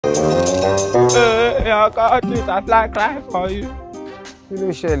Your Cultist, I fly cry for you. Kí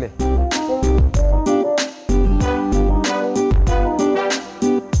ló ṣẹlẹ̀?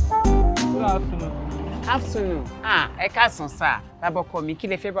 Good afternoon. Afternoon. Ẹ káàsán sir. Bàbá ọkọ mi, kí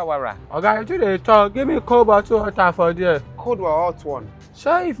lẹ fẹ́ bá wa rà? Oga, you dey talk. Give me cold bottle water for there. Cold or hot one?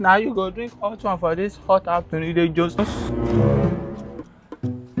 Sure, if now you go drink hot one for this hot afternoon, you dey just.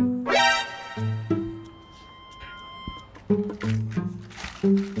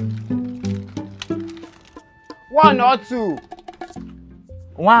 One or two?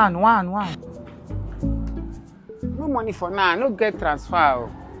 One. No money for now. I no get transfer. I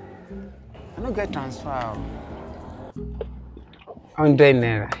no get transfer. 100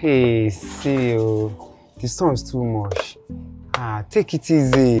 naira. Hey, see the sun's too much. Take it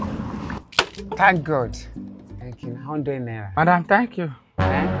easy. Thank God. Thank you. 100 naira. Madam, thank you.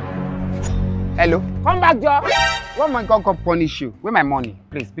 Hello. Come back, Joe. What my God punish you? Where my money?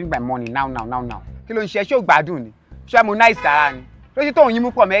 Please bring my money now. Kí ló ń ṣe ṣé o gbádùn ni? Ṣé mo nice ara ni? Ló ṣe tó ń yín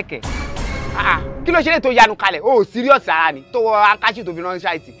mú pọ̀ mẹ́kẹ̀. Kí ló ṣe lè tó yanu kalẹ̀? O serious ara ni. Tó wọ ankachi tó fi rán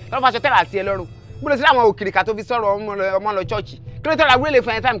ṣáìtì. Lọ́dọ̀ fàṣọ tẹ́lá sí ẹ lọ́rùn. Mo lọ sí àwọn òkìrìkà tó fi sọ̀rọ̀ ọmọ lọ church. Kí ló tẹ́lá wílé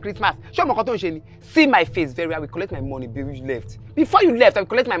fún time Christmas? Ṣé o mọ̀ kan tó ń ṣe ni? See my face very well. I will collect my money before you left. Before you left, I will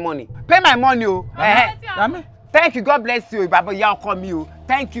collect my money. Pay my money o. Thank you, God bless you. Baba ìyá ọkọ mi o.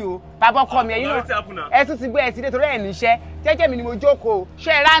 Thank you. Baba ọkọ mi, you know. Ẹ tún ti gbé ẹ sí dé torí ẹ níṣẹ́. Jẹ́jẹ́ mi ni mo jókòó.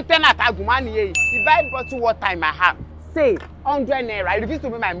 Ṣé ẹ ra antenna tagùn má nìyẹn. If I brought you water in my hand, say 100 naira. I refuse to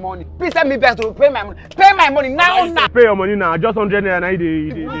pay my money. Please send me back to pay my money. Pay my money now. Pay your money now. Just 100 naira.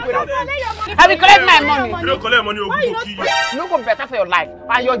 I will collect my money. You don't collect money, you go kill you. No go better for your life,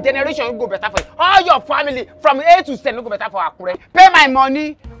 and your generation will go better for you. All your family from A to Z no go better for Akure. Pay my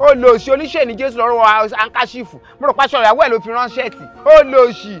money. Oh lo si oníṣẹ́ ni Jésù lọ́rọ̀ handkerchief. Mo rò pa aṣọ ìyàwó ẹ̀ ló fi ránṣẹ́ tì. Oh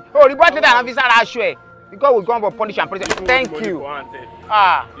lo si. Oh report that and fi sára aṣọ ẹ̀. God will go on for punish and punish. Thank you.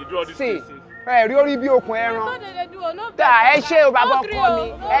 See. Rí orí bí okùn ẹran. Ẹ ṣé o bàbá ọkọ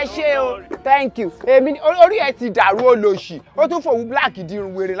mi. Ẹ ṣé o. Thank you. Èmi orí ẹ ti dàrú olóṣì. Ó tún fòwú black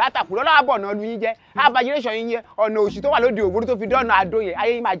dirun wèrè látàkù lọ́dọ̀ àbọ̀ náà lu yín jẹ́. Abajiration yín yẹ ọ̀nà òṣì tó wà lóde òwúrú tó fi dọ́nà àdó yẹn.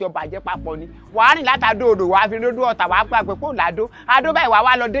 Ayé yín máa jọ bàjẹ́ papọ̀ ni. Wàá rìn látàdó odò wàá fi lódó ọ̀tà wàá gbàgbé pò ládó. Àdó báyìí wàá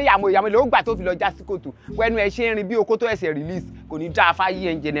wá lọ dé yàmò ló gbà tó fi lọ já sí kòtò. Wẹ́nu ẹ ṣe ń rin bí okó tó ẹsẹ̀ release kò ní dá afá yí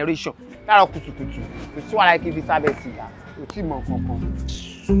ẹ̀ generation. Láàárọ̀ kùtùkùtù kò sí wàhálà kí fi sábẹ́ sí ìyá. Kò tí mọ̀ kankan.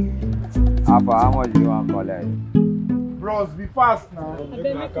 How much do you want to collect? Bros, be fast now.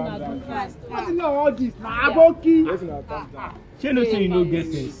 What is all this now? Aboki. She no say you no get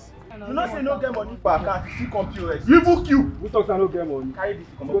sense. You know say no get money for account, you see computers. You book you. We talk say no get money. Carry this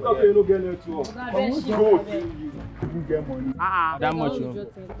come. We talk say you no get network. You get money. That much, no?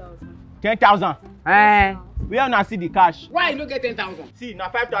 10,000. Where una see the cash? Why you no get 10,000? See, na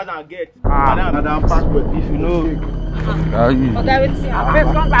 5,000 I get. Madam password. If you know.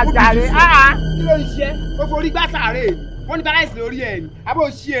 Please come back, Jare. Kí ló ń ṣe? O forí gbá sàárè. Wọ́n ní balance lórí ẹ̀ ni. Àbò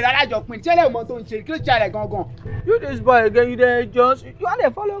ṣí èrè alájọpin. Tí ẹlẹ́wọ̀n mọ́ tó ń ṣe, kí ló ṣe àrẹ̀ gangan? You this boy again, you dey just. You want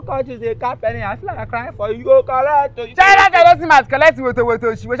to follow Cultist, dey cap penny. I feel like I'm crying for you. You go correct. China tell us must collect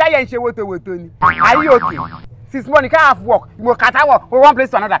woto. She was ṣáyẹ̀ ń ṣe woto ni. Are you okay? Since morning can't have work, mo kata work from one place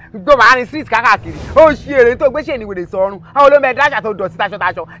to another. Go man in streets káàkiri. Ó ṣí èrè tó gbé ṣe ni wèrè sọ̀run. Àwọn olómọ ẹ̀dá àṣà tó dọ̀tí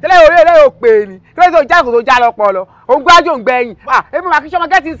taṣọ. Tẹ́lẹ̀ orí ẹlẹ́ ò pè ní. Kí ló tó jágò tó já lọ́pọlọ? Ó gbájú ń gbẹ̀yìn. Ebi ma kí ṣọmọ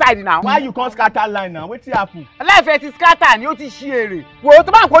get inside now. Why you come scatter line now? Wetin happen? Ẹlẹ́fẹ̀ẹ́ ti scatter ni ó ti ṣí èrè. Wò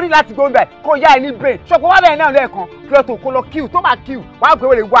tó bá ń kó ní láti go bẹ̀ kó yá ẹ ní brain. Ṣọ̀pọ̀ wá bẹ̀rẹ̀ náà lẹ́ẹ̀kan. Kí ló tó kó lọ kill tó bá kill. Wàá gbé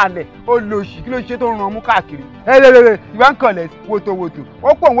wèrè wà lẹ̀. Ó lo òṣì kí ló ṣe tó ń ran ọmú káàkiri. Lele ìwà ń kọ̀lẹ̀ woto.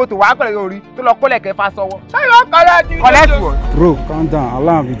 Ó pò ń woto wàá kọ̀lẹ̀ orí tó lọ kólẹ̀ kẹfà sọ́wọ́. Ṣé ìwà kọ̀lẹ̀ ti collect what? Bro, calm down.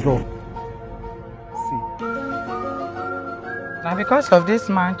 Allow him withdraw. See. Now because of this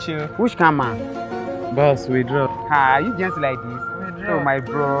man chill. Which kind man? Boss, withdraw. You just like this? Withdraw. Oh my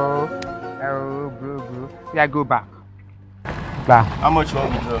bro. Oh bro. Yeah, go back. Back. How much you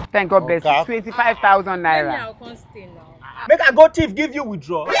want to withdraw? Thank God bless you. 25,000 naira. Make a go thief give you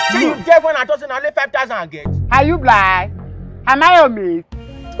withdraw. Say you deaf when I told you na only 5,000 I get. Are you blind? Am I your mate?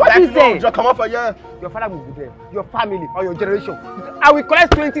 What do you say? Come up for you. Your father will be there, your family or your generation. I will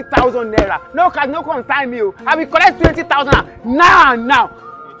collect 20,000 naira. No cash, no consign me. I will collect 20,000 now.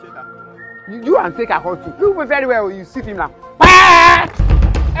 You and take a call too. You will very well. You see him now.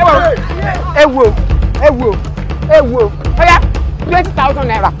 Ewo. Oh yeah, 20,000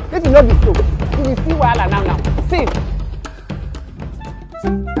 naira. If you know this so, you will see wahala now. See.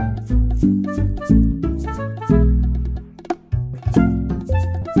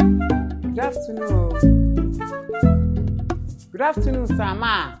 Good afternoon. Good afternoon, sir,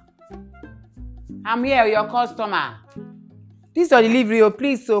 ma. I'm here, your customer. This is your delivery,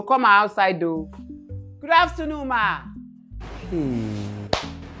 please, so come outside, though. Good afternoon, ma.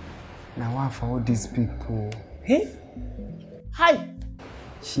 Now for all these people. Hey? Hi.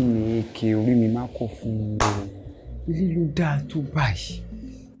 She make orí mi má kó fún mi. Ilé ló dáa tó báyìí.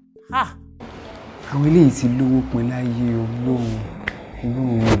 Ha. Àwọn eléyìí ti lówó pin láyé Ọlọ́run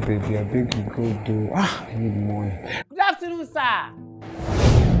baby, I beg you God do. I need money. Good afternoon, sir.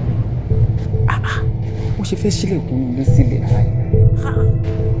 Ó ṣe fẹ́ ṣílẹ̀kùn ilé sílẹ̀ ara ẹ̀.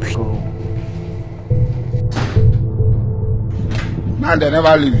 Now they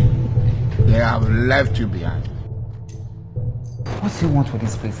never leave you. They have left you behind. What do you want for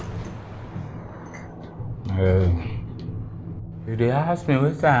this place? They ask me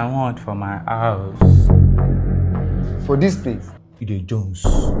what I want for my house. For this place? The Jones.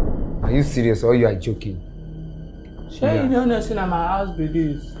 Are you serious or you are joking? Sure, you don't know that my house be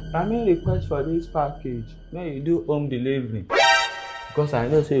this. I made a request for this package. May you do home delivery. Because I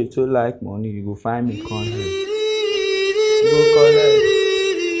know say you too like money, you go find me content. You go collect.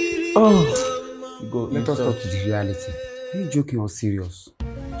 Oh, you go. Let us talk to the reality. Are you joking or serious?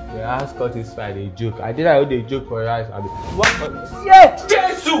 They ask Cultist why they joke. I did how they joke for your eyes. What? Yeah,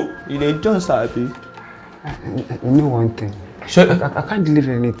 Jesus! You they don't sabi. You know one thing. Sure. I can't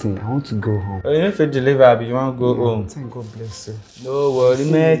deliver anything. I want to go home. You need to deliver, but you want to go home. Thank God bless you. No worry,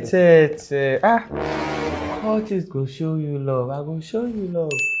 mate. Cultist go show you love. I go show you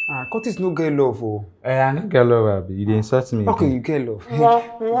love. Cultist no get love, oh. I don't get love, Abi. You dey insult me. Okay, you get love.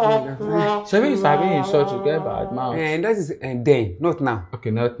 So when you start being insult, you get bad mouth. That is then, not now.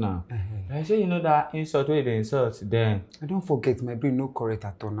 Okay, not now. I say you know that insult wey dey insult then. I don't forget, my brain no correct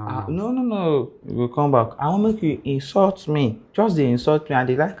at all now. No. You will come back. I want make you insult me. Just dey insult me and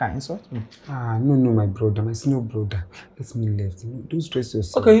they like can insult me. No, my brother, my senior brother. Let me left. Don't stress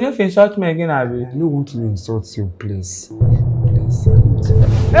yourself. Okay, you don't insult me again, Abi. I don't want to insult you, please.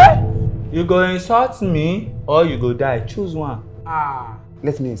 Hey! You go insult me or you go die. Choose one.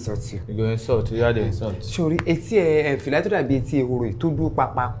 Let me insult you. You go insult. You are the insult. Sorry, etí ẹ fìlà tó dàbí etí ehoro tó dúró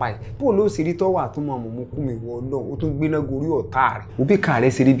papapa ẹ. Bó ló ṣe rí tọ́wọ́ àtúmọ̀ mọ̀mọ́ kú mi wọ Ọlọ́run. Ó tún gbéná gorí ọ̀tá rẹ̀. Ó bí kàrẹ́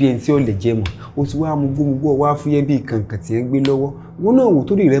ṣe rí bí ẹni tí ó lè jẹ mọ́. Ó ti wá mugbó wá fúyẹ́ bí kàǹkàn tí ẹ ń gbé lọ́wọ́. Wọ́n náà wò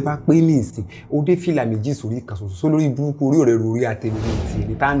torí rẹ bá pé ní ìsìn. Ó dé fìlà méjì sórí kan ṣoṣo lórí burúkú orí ọ̀rẹ́ lórí àtẹnudẹ́ ti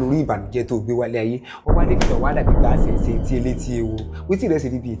ẹni tá ń lórí ìbànújẹ́ tó gbé wálé ayé. Ó wá dé fìlà wá dàbí gbà ṣe etí elétí ehoro. Wítì rẹ̀ ṣe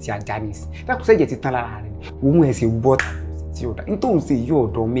rí bí etí ajá ní ìsìn. Dákúnṣẹ́jẹ̀ ti tán lára rẹ̀. Òun ẹ̀ ṣe bọ́ta. N tó ń ṣe yí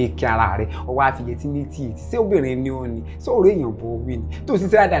ọ̀dọ̀ méèkì ara rẹ̀ ọwọ́ àfiyètí létí ètí ṣé obìnrin ni ó ní sọ̀rọ̀ èèyàn bọ̀ wí ni tó sì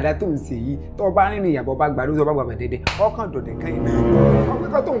ṣe dáadáa tó ń ṣe yìí tó bá rìn ìyàbọ̀ bá gbà lóṣù bá gbà dẹ́dẹ́ ọkàn dọ̀dẹ̀ kan iná ọmọ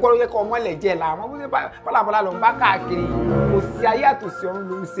pípẹ́ tó ń kọ́ ló yẹ kọ́ ọmọlẹ̀ jẹ́ la àwọn bóṣe bọ́làbọ́lá lọ ń bá káàkiri kò sí ayé àtòsí ọ̀run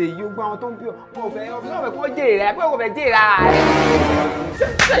ló ń ṣe yìí ogun àwọn tó ń bí wọn ò fẹ́ kó jèrè rẹ̀ pé kò fẹ́ jèrè ara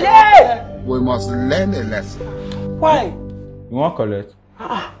rẹ̀. We must learn a lesson. Why? You want collect?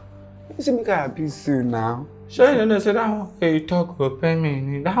 You see me can abuse you now. Sure, you know, say that one. Hey, you talk go pay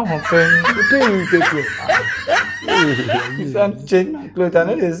me. That one pay me. You pay me, take You say change my clothes. I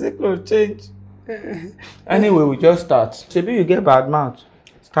know they say clothes change. Anyway, we just start. Maybe you get bad mouth.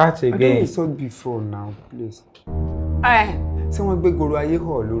 Start again. I don't insult before now, please. Ṣé wọ́n gbé goro ayé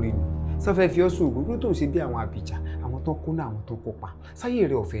hàn lórí mi? Sọ fẹ́ fi ọ́ sùn ògùn tó ń ṣe bí àwọn àbíjà, àwọn tó kó náà, àwọn tó kópa. Sáyé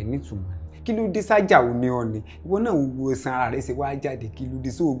rẹ̀ ọ̀fẹ́ nítumọ̀. Kí ló dé sájà ò ní ọ̀nì ìwọ náà wo san ara rẹ̀ ṣe wá jáde kí ló dé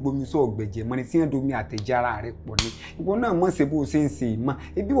sóò gbomi sóò gbẹ̀jẹ̀ mọ́ni tí wọ́n domi àtẹ̀jẹ́ ara rẹ̀ pọ̀ ní ìwọ náà mọ̀ ṣe bó ṣe ń ṣe ìmọ̀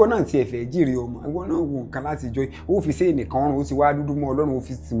ebi ìwọ náà ti ẹ̀fẹ̀ jèrè ọmọ ìwọ náà wo nǹkan láti jọ ó fi ṣe ẹnìkan ọrùn ó ti wá dúdú mọ́ Ọlọ́run ó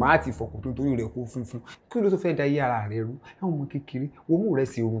fi tìmáàtì fọkùn tó torí rẹ̀ kó funfun kí ló tó fẹ́ da iye ara rẹ̀ rú àwọn ọmọ kékeré omú rẹ̀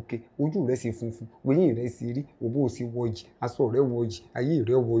ṣe oruke ojú rẹ̀ ṣe funfun wẹ̀yìn rẹ̀ ṣe rí òbó ṣe wọ́jì aṣọ rẹ̀ wọ́jì ayé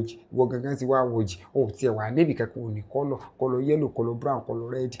rẹ̀ wọ́jì ìwọ gangan ti wá wọ́jì ó tiẹ̀ wà níbi kankan òní kọ́lọ̀ yellow kọ́lọ̀ brown kọ́lọ̀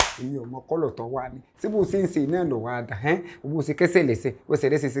red èmi ọmọ kọ́lọ̀ tán wà ní ṣé bó ṣe ń ṣe iná lọ wá dà bó ṣe kẹsẹ̀ lẹ́sẹ̀ bó ṣe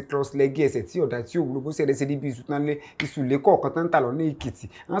lẹ́sẹ̀ ṣe cross leg ẹsẹ̀ tí ọ̀dà tí òwúrò bó ṣe lẹ́sẹ̀ níbi ìṣùlẹ̀ kọ̀ọ̀kan tó ń tà lọ ní Èkìtì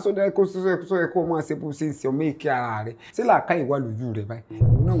àwọn sọdọ̀ ẹ̀kọ́ sọ ẹ̀kọ́ máa ṣe bó ṣe ń ṣe ọmọ èké ara rẹ̀ ṣé làákà ìwà lójú rẹ̀ báyìí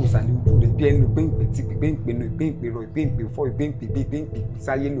òun náà wò sàlẹ̀ ojú rẹ̀ bí ẹni péǹpé tí péǹpé náà péǹpé rọ péǹpé fọ́ péǹpé bí péǹpé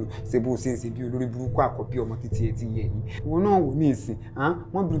sáyé lò ṣe bó ṣe ń ṣe bí olórí burúkú àkọ́bí ọmọ títí ẹ ti yẹ yìí òun náà wò ní ìsìn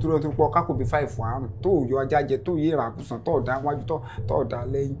wọ́n bí tó ń pọ̀ kákò bí 5 àrùn tó yọ ajá jẹ tó yé ìràkùsàn tó ọ̀dà wájú tó ọ̀dà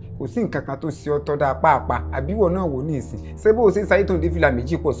lẹ́yìn kò sí nǹkan kan tó ṣe ọ́ tọ́ da pàápàá àbíwọ̀ náà wò ní ìsìn ṣé bó ṣe ń sáyé tó ń dé fìlà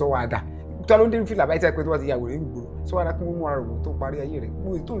méjì pọ̀ sọ́wọ́ àdá tó ló ń dé fìlà báyìí tí a pẹ́ tó wá ti yàgò rẹ̀ ń gbòòrò sọ́wọ́ àdá kí wọ́n mú ara rẹ̀ tó parí ayé rẹ̀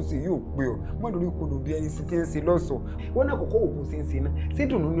mo tó ń ṣe yóò pé ọ mọ́ lórí kodò bí ẹni sí ti ń ṣe lọ́sọ̀ọ́ wọ́n náà kọ́kọ́ òkú ṣe ń ṣe náà ṣé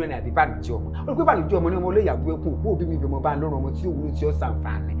dùnú nínú ẹni àbí bàlùjẹ́ ọmọ ó pé bàlùjẹ́ ọmọ ní ọmọ olóyè àbúrò ẹkùn òkú òbí mi bí ọmọ bá ń lọ́rùn ọmọ tí ó wúlò tí ó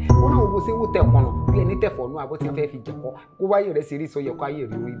ṣàǹfààní wọ́n náà wo ṣé wó tẹ̀ pọ̀nà bí ẹni tẹ̀fọ̀ nú abọ́ tí wọ́n fẹ́ fi jẹ̀kọ́ kó wáyé rẹ̀ ṣe rí sọ yẹ kó ayé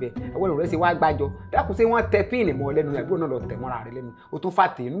rẹ̀ orí bẹ́ẹ̀ àwọn rẹ̀ ṣe wá gbájọ dákun ṣé wọ́n tẹ píìnì mọ́ lẹ́nu àbí òun náà lọ tẹ̀ mọ́ra rẹ̀ lẹ́nu ó tún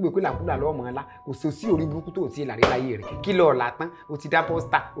fàtẹ̀ inú gbé pé làkúlà lọ́mọ ńlá kò sí sí orí burúkú tó ti lárí láyé rẹ̀ kí lọ́ọ̀ la tán ó ti dá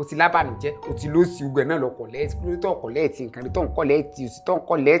bọ́stà ó ti lábànújẹ́ ó ti lóṣì ugbẹ̀ náà lọ́kọ̀ lẹ́ẹ̀sì kí ló tó tó kọ̀lẹ́ẹ̀tì nǹkan tó ń kọ̀lẹ́ẹ̀tì òsì tó ń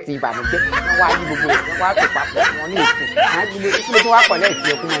kọ̀lẹ́ẹ̀tì ìbànújẹ́ wọ́n wá yí gbogbo ẹ̀sìn wọ́n wá pè papọ̀ wọn ní ìsìn kí ló tó wá kọ̀lẹ́ẹ̀tì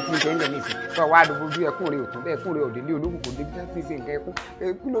ẹkún wọn tí ń tẹ́lẹ̀ ní ìsìn tó wá dùn bójú ẹkún rẹ̀ òtún bẹ́ẹ̀ ẹkún rẹ̀ òdèlé olókùn kò débi tí ń ṣe nǹkan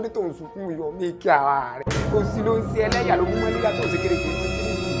ẹkún lórí tó ń sunkún yọ mí kí ara rẹ̀ kò sí ló ń ṣe ẹlẹ́yà ló mú mọ́lẹ́yà tó ń ṣe kéréje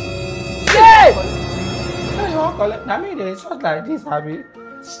na me dey insult like this, abi?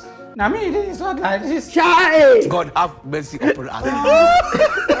 Na me dey insult like this. Chai! God have mercy upon us.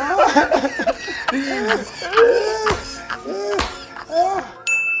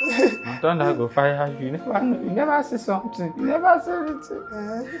 Thunder go fire you. You never say something. You never say anything.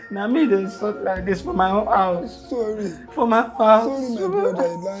 Na me dey insult like this for my own house. Sorry. For my house. Sorry, my brother,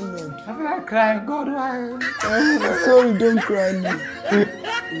 landlord. I feel like crying. God, why? Sorry, don't cry now.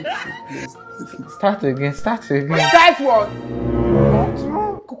 Start again. Start what?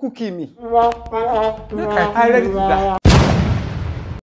 Kuku kill me. I ready to die.